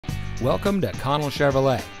Welcome to Connell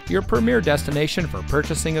Chevrolet, your premier destination for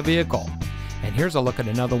purchasing a vehicle. And here's a look at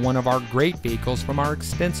another one of our great vehicles from our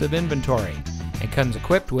extensive inventory. It comes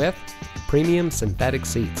equipped with premium synthetic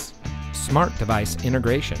seats, smart device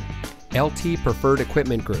integration, LT preferred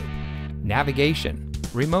equipment group, navigation,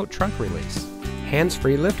 remote trunk release,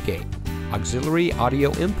 hands-free liftgate, auxiliary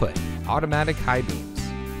audio input, automatic high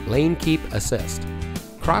beams, lane keep assist,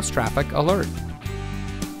 cross traffic alert.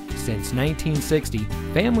 Since 1960,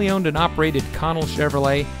 family-owned and operated Connell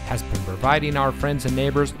Chevrolet has been providing our friends and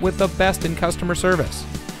neighbors with the best in customer service.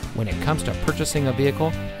 When it comes to purchasing a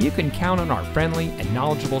vehicle, you can count on our friendly and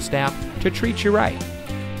knowledgeable staff to treat you right.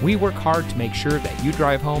 We work hard to make sure that you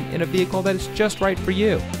drive home in a vehicle that is just right for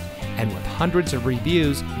you. And with hundreds of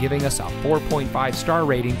reviews giving us a 4.5 star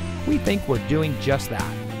rating, we think we're doing just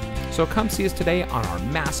that. So come see us today on our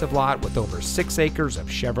massive lot with over 6 acres of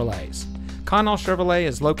Chevrolets. Connell Chevrolet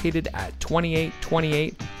is located at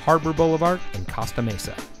 2828 Harbor Boulevard in Costa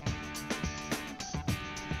Mesa.